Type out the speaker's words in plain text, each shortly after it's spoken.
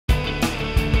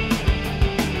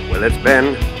Well, it's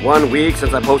been 1 week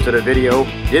since I posted a video.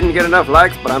 Didn't get enough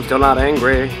likes, but I'm still not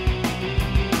angry.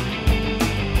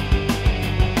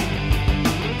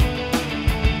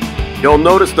 You'll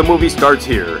notice the movie starts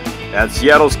here, at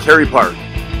Seattle's Kerry Park.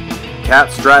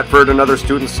 Kat, Stratford, and other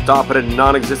students stop at a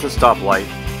non-existent stoplight,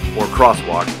 or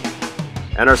crosswalk,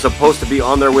 and are supposed to be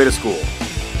on their way to school.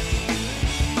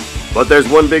 But there's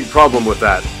one big problem with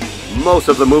that. Most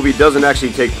of the movie doesn't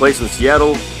actually take place in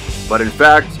Seattle, but in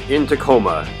fact in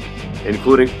Tacoma,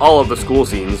 including all of the school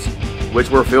scenes, which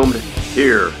were filmed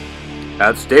here,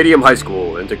 at Stadium High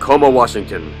School in Tacoma,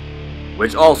 Washington,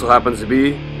 which also happens to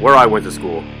be where I went to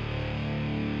school.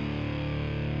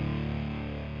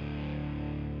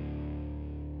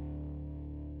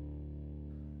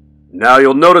 Now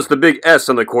you'll notice the big S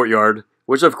in the courtyard,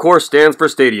 which of course stands for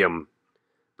Stadium.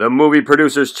 The movie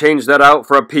producers changed that out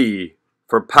for a P,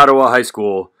 for Padua High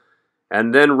School,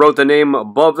 and then wrote the name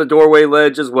above the doorway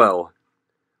ledge as well,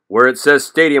 where it says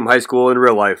Stadium High School in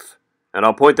real life, and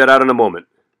I'll point that out in a moment.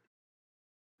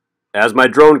 As my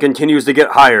drone continues to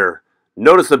get higher,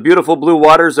 notice the beautiful blue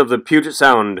waters of the Puget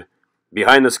Sound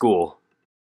behind the school.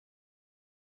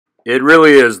 It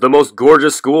really is the most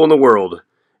gorgeous school in the world.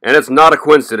 And it's not a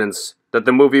coincidence that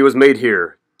the movie was made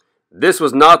here. This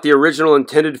was not the original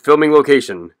intended filming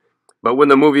location, but when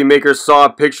the movie makers saw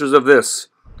pictures of this,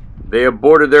 they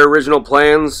aborted their original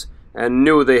plans and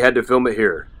knew they had to film it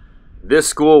here. This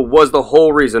school was the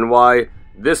whole reason why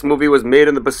this movie was made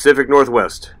in the Pacific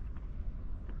Northwest.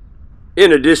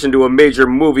 In addition to a major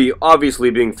movie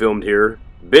obviously being filmed here,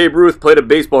 Babe Ruth played a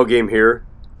baseball game here,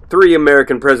 3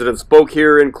 American presidents spoke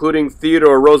here, including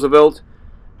Theodore Roosevelt,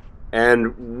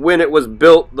 and when it was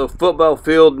built, the football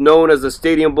field known as the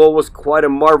Stadium Bowl was quite a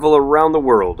marvel around the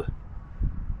world.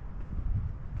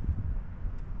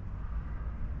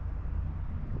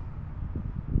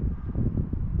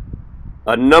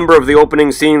 A number of the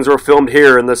opening scenes were filmed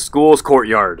here in the school's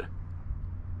courtyard.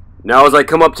 Now as I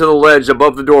come up to the ledge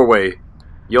above the doorway,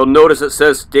 you'll notice it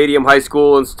says Stadium High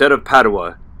School instead of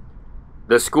Padua.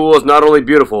 The school is not only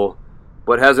beautiful,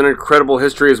 but has an incredible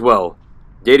history as well,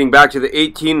 dating back to the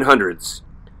 1800s.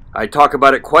 I talk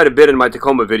about it quite a bit in my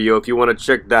Tacoma video if you want to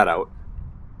check that out.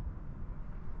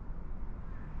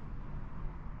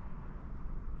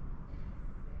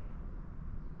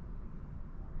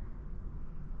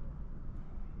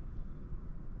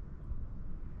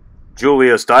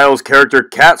 Julia Stiles' character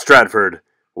Kat Stratford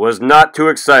was not too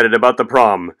excited about the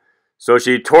prom, so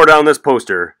she tore down this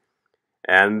poster.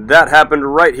 And that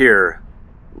happened right here.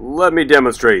 Let me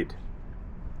demonstrate.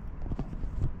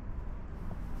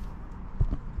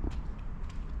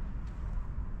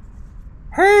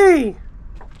 Hey!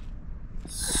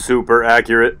 Super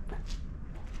accurate.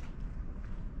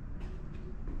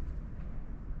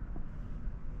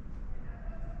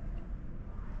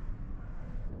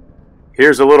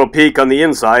 Here's a little peek on the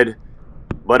inside,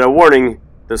 but a warning,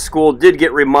 the school did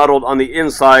get remodeled on the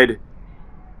inside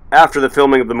after the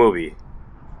filming of the movie.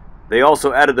 They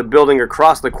also added the building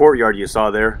across the courtyard you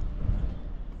saw there.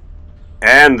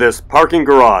 And this parking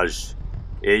garage.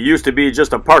 It used to be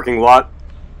just a parking lot,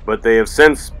 but they have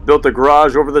since built a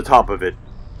garage over the top of it.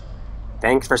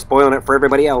 Thanks for spoiling it for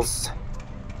everybody else.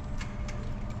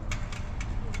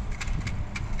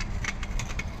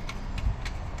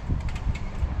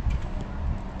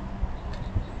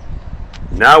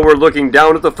 Now we're looking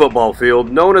down at the football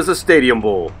field known as the Stadium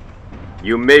Bowl.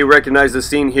 You may recognize the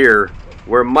scene here,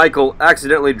 where Michael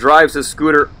accidentally drives his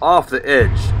scooter off the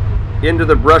edge, into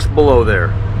the brush below there.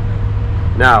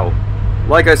 Now,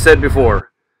 like I said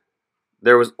before,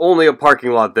 there was only a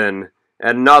parking lot then,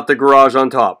 and not the garage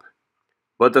on top.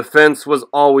 But the fence was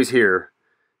always here.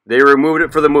 They removed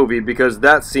it for the movie because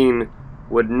that scene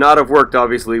would not have worked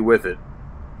obviously with it.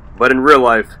 But in real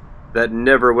life, that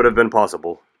never would have been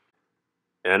possible.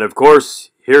 And of course,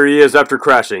 here he is after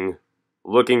crashing,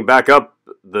 looking back up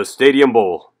the Stadium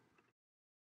Bowl.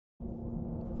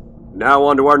 Now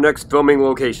on to our next filming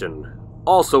location.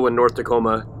 Also in North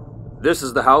Tacoma, this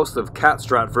is the house of Kat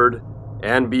Stratford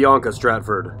and Bianca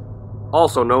Stratford,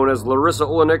 also known as Larissa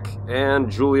Oleynik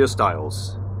and Julia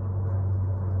Stiles.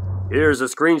 Here's a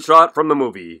screenshot from the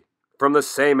movie. From the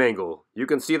same angle, you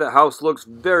can see the house looks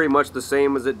very much the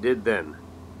same as it did then.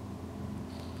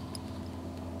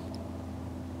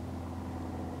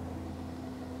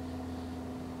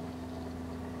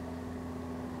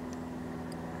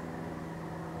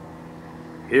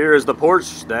 Here is the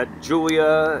porch that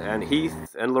Julia and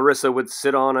Heath and Larissa would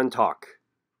sit on and talk.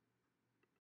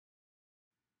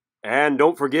 And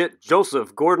don't forget,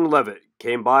 Joseph Gordon-Levitt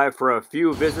came by for a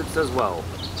few visits as well.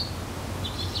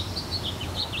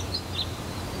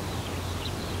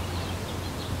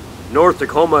 North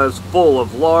Tacoma is full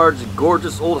of large,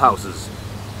 gorgeous old houses,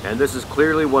 and this is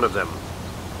clearly one of them.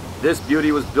 This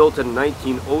beauty was built in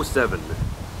 1907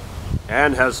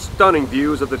 and has stunning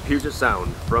views of the Puget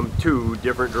Sound from 2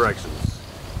 different directions.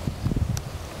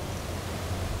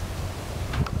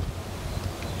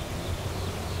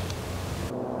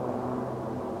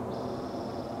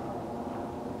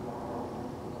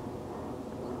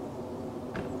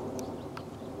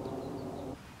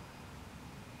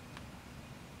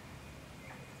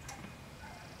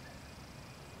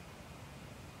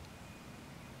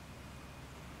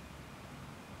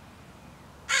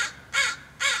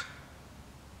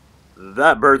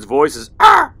 That bird's voice is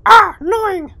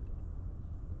annoying.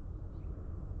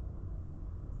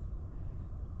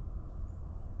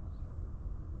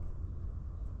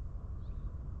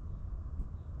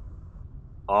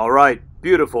 Alright,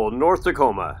 beautiful North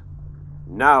Tacoma.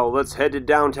 Now let's head to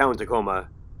downtown Tacoma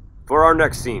for our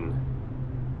next scene.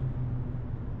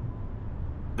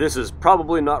 This is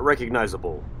probably not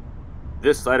recognizable.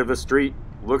 This side of the street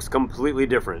looks completely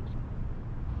different.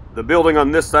 The building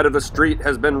on this side of the street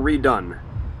has been redone,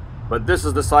 but this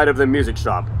is the side of the music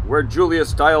shop where Julia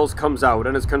Stiles comes out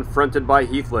and is confronted by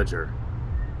Heath Ledger.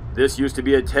 This used to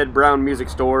be a Ted Brown music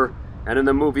store, and in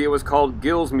the movie it was called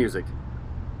Gill's Music.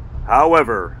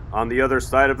 However, on the other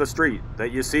side of the street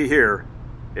that you see here,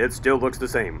 it still looks the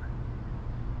same.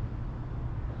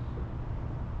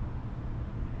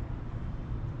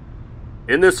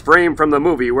 In this frame from the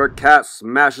movie where Kat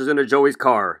smashes into Joey's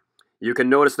car, you can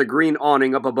notice the green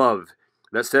awning up above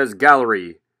that says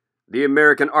Gallery, the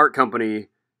American Art Company,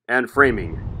 and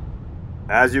Framing.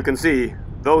 As you can see,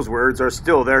 those words are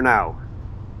still there now.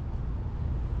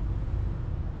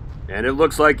 And it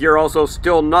looks like you're also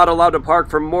still not allowed to park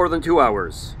for more than 2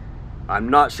 hours. I'm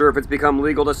not sure if it's become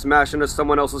legal to smash into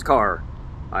someone else's car.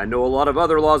 I know a lot of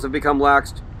other laws have become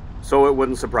laxed, so it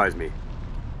wouldn't surprise me.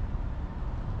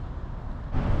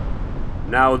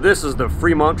 Now this is the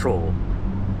Fremont Troll.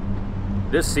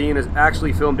 This scene is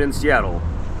actually filmed in Seattle,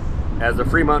 as the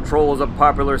Fremont Troll is a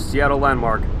popular Seattle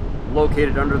landmark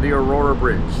located under the Aurora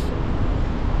Bridge.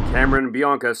 Cameron and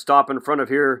Bianca stop in front of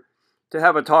here to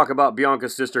have a talk about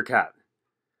Bianca's sister Kat.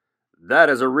 That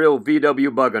is a real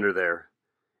VW bug under there.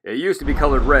 It used to be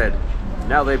colored red,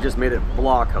 now they've just made it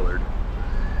blah colored.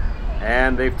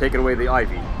 And they've taken away the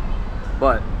ivy.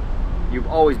 But you've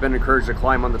always been encouraged to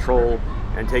climb on the troll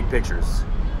and take pictures.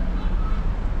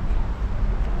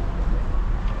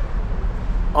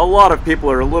 A lot of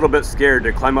people are a little bit scared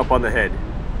to climb up on the head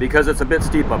because it's a bit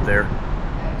steep up there.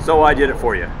 So I did it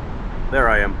for you. There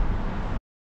I am.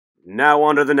 Now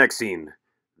on to the next scene.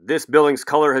 This building's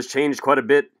color has changed quite a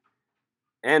bit,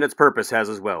 and its purpose has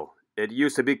as well. It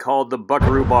used to be called the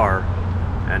Buckaroo Bar,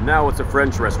 and now it's a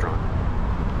French restaurant.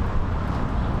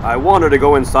 I wanted to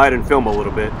go inside and film a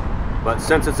little bit, but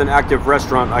since it's an active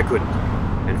restaurant, I couldn't.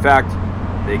 In fact,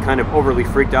 they kind of overly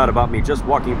freaked out about me just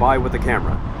walking by with the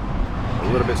camera.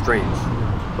 A little bit strange,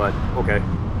 but okay.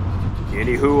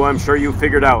 Anywho, I'm sure you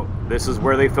figured out this is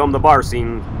where they filmed the bar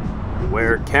scene,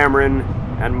 where Cameron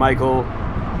and Michael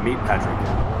meet Patrick.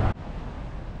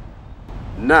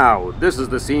 Now, this is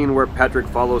the scene where Patrick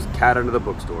follows Kat into the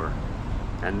bookstore.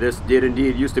 And this did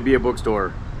indeed used to be a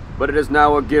bookstore, but it is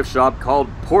now a gift shop called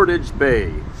Portage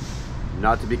Bay.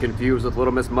 Not to be confused with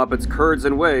Little Miss Muppet's Curds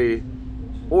and Whey,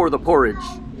 or the porridge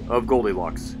of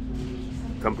Goldilocks.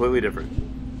 Completely different.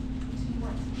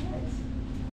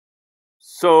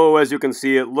 So, as you can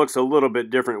see, it looks a little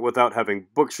bit different without having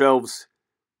bookshelves,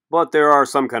 but there are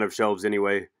some kind of shelves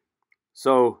anyway.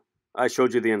 So, I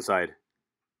showed you the inside.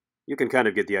 You can kind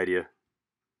of get the idea.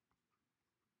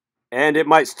 And it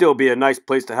might still be a nice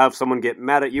place to have someone get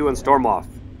mad at you and storm off,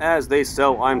 as they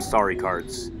sell I'm sorry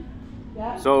cards.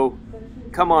 So,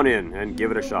 come on in and give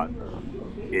it a shot.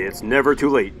 It's never too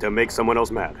late to make someone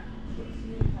else mad.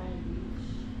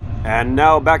 And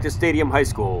now back to Stadium High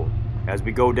School, as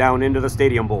we go down into the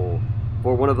Stadium Bowl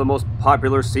for one of the most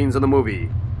popular scenes in the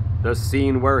movie. The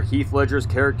scene where Heath Ledger's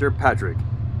character Patrick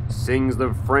sings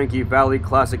the Frankie Valli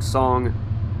classic song,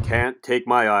 Can't Take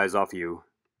My Eyes Off You.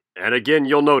 And again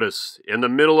you'll notice, in the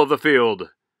middle of the field,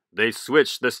 they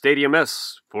switched the Stadium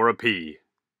S for a P.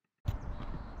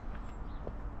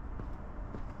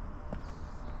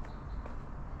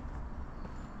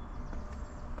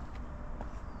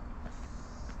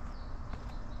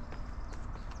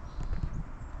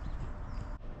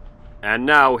 And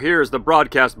now here's the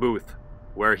broadcast booth,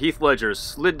 where Heath Ledger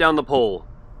slid down the pole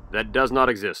that does not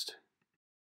exist.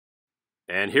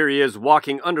 And here he is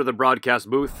walking under the broadcast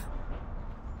booth,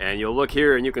 and you'll look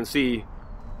here and you can see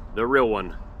the real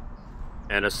one.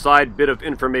 And a side bit of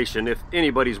information, if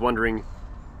anybody's wondering,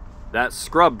 that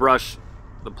scrub brush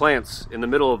the plants in the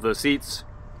middle of the seats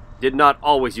did not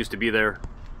always used to be there.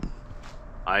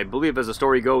 I believe, as the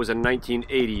story goes, in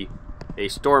 1980, a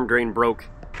storm drain broke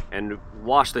and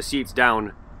washed the seats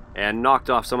down and knocked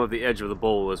off some of the edge of the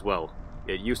bowl as well.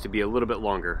 It used to be a little bit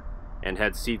longer and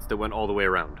had seats that went all the way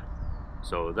around.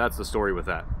 So that's the story with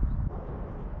that.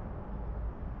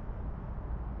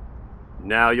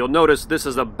 Now you'll notice this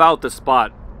is about the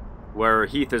spot where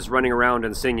Heath is running around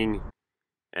and singing,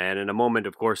 and in a moment,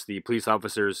 of course, the police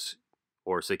officers,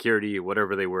 or security,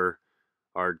 whatever they were,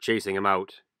 are chasing him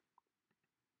out.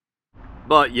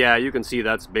 But yeah, you can see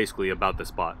that's basically about the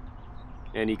spot.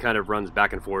 And he kind of runs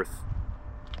back and forth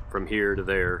from here to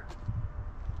there.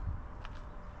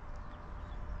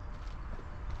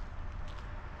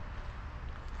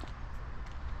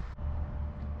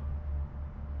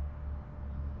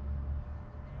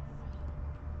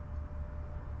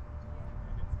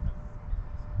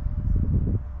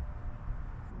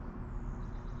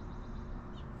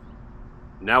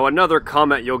 Now, another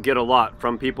comment you'll get a lot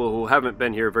from people who haven't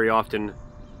been here very often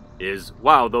is,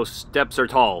 wow, those steps are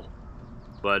tall.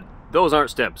 But those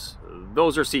aren't steps.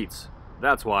 Those are seats.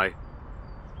 That's why.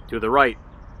 To the right,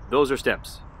 those are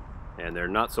steps. And they're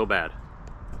not so bad.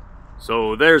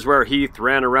 So there's where Heath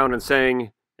ran around and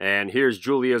sang, and here's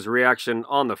Julia's reaction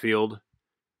on the field.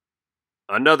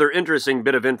 Another interesting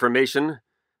bit of information: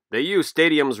 they use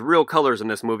Stadium's real colors in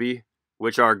this movie,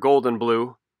 which are gold and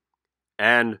blue,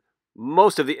 and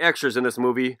most of the extras in this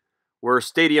movie were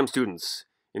Stadium students,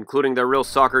 including their real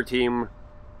soccer team,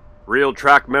 real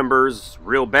track members,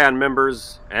 real band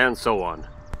members, and so on.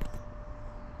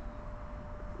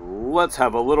 Let's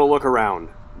have a little look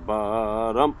around.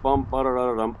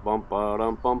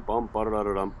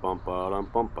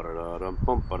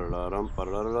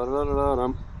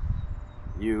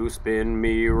 You spin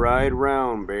me right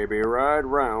round, baby, right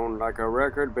round, like a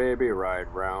record, baby, right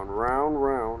round, round,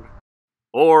 round.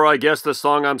 Or I guess the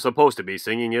song I'm supposed to be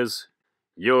singing is,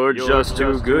 You're just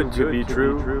too good to be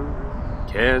true,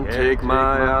 can't take my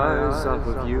eyes off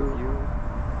of you.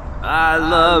 I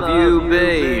love you,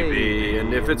 baby,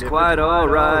 and if it's quite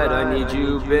alright, I need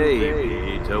you,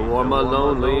 baby, to warm a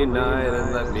lonely night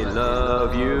and let me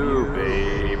love you,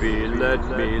 baby, let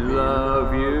me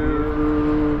love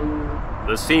you.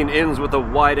 The scene ends with a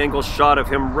wide-angle shot of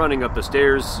him running up the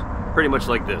stairs, pretty much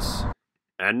like this.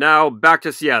 And now, back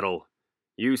to Seattle.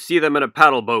 You see them in a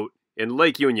paddle boat in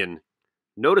Lake Union.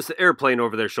 Notice the airplane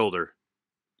over their shoulder.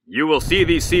 You will see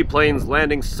these seaplanes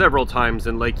landing several times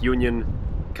in Lake Union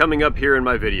coming up here in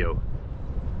my video.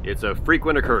 It's a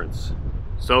frequent occurrence.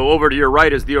 So over to your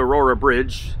right is the Aurora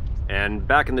Bridge, and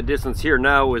back in the distance here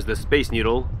now is the Space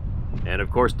Needle, and of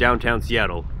course downtown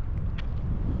Seattle.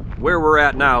 Where we're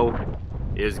at now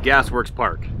is Gasworks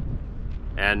Park,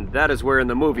 and that is where in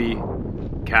the movie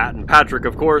Kat and Patrick,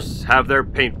 of course, have their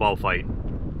paintball fight.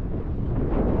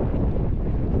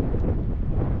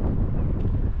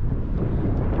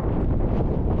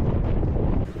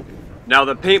 Now,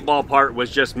 the paintball part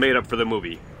was just made up for the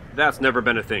movie. That's never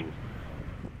been a thing.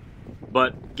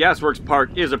 But Gasworks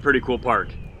Park is a pretty cool park.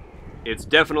 It's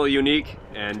definitely unique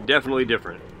and definitely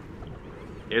different.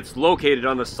 It's located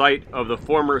on the site of the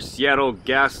former Seattle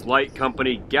Gas Light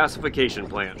Company gasification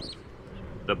plant.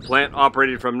 The plant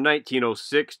operated from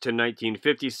 1906 to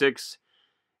 1956,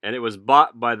 and it was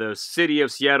bought by the city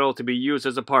of Seattle to be used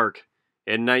as a park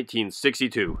in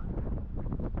 1962.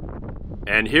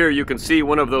 And here you can see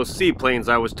one of those seaplanes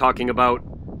I was talking about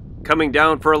coming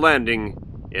down for a landing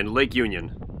in Lake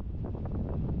Union.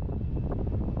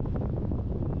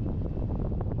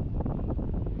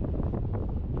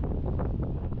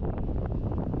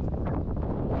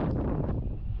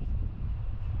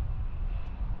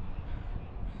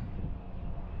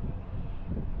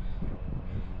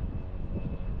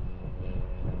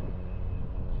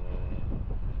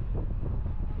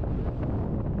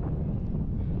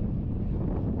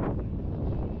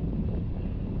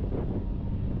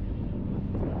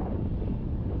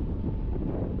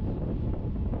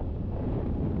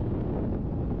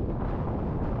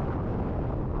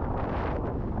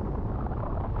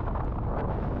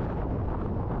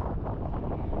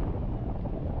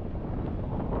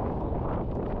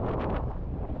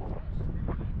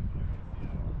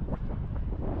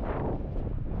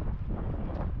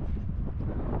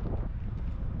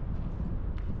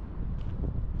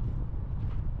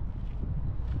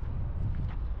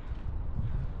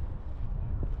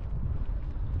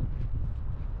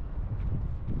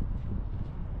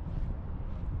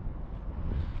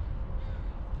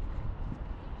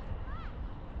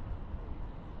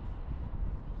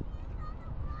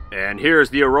 And here's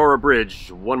the Aurora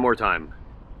Bridge one more time.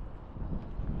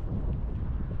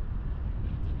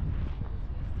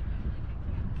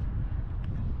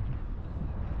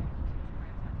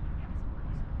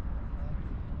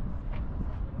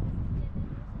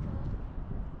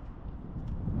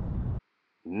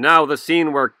 Now the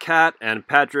scene where Kat and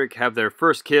Patrick have their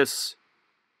first kiss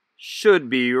should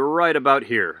be right about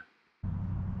here.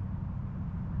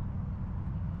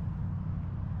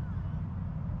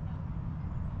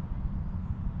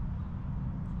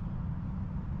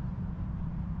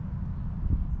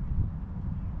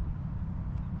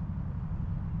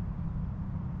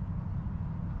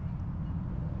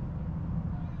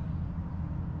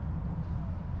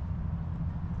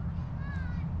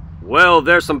 Well,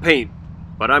 there's some paint,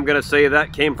 but I'm gonna say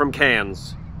that came from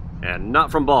cans, and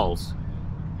not from balls.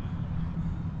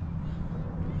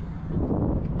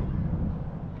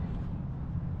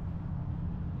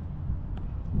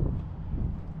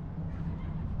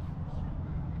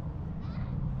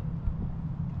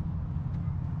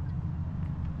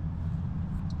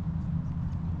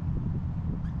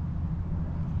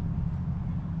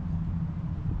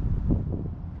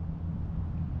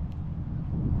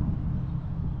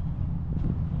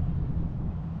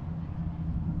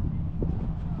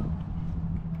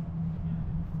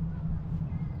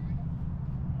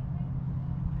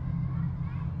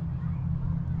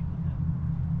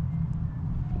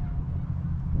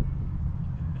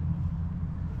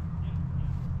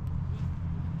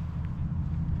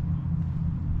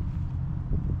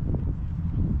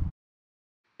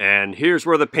 And here's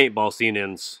where the paintball scene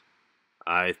ends.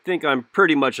 I think I'm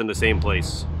pretty much in the same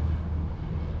place.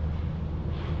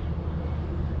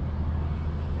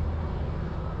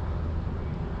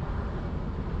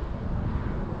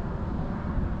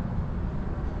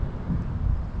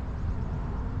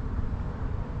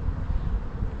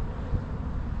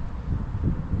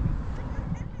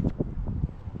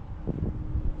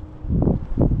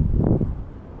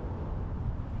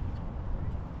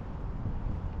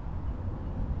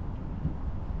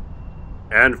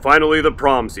 And finally, the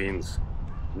prom scenes.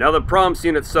 Now the prom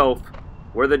scene itself,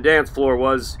 where the dance floor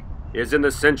was, is in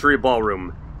the Century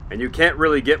Ballroom, and you can't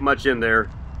really get much in there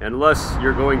unless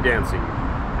you're going dancing,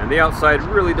 and the outside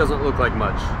really doesn't look like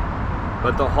much.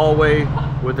 But the hallway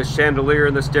with the chandelier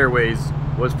and the stairways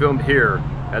was filmed here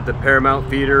at the Paramount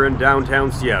Theater in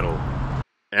downtown Seattle.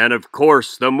 And of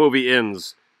course, the movie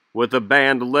ends with the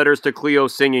band Letters to Cleo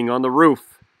singing on the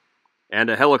roof, and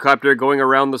a helicopter going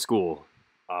around the school.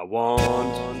 I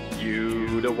want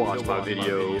you to watch my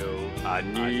video. I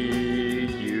need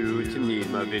you to need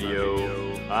my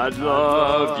video. I'd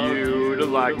love you to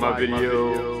like my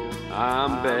video.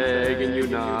 I'm begging you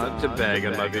not to beg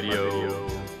on my video.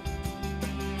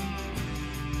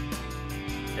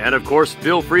 And of course,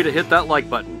 feel free to hit that like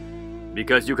button,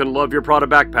 because you can love your Prada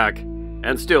backpack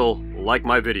and still like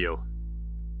my video.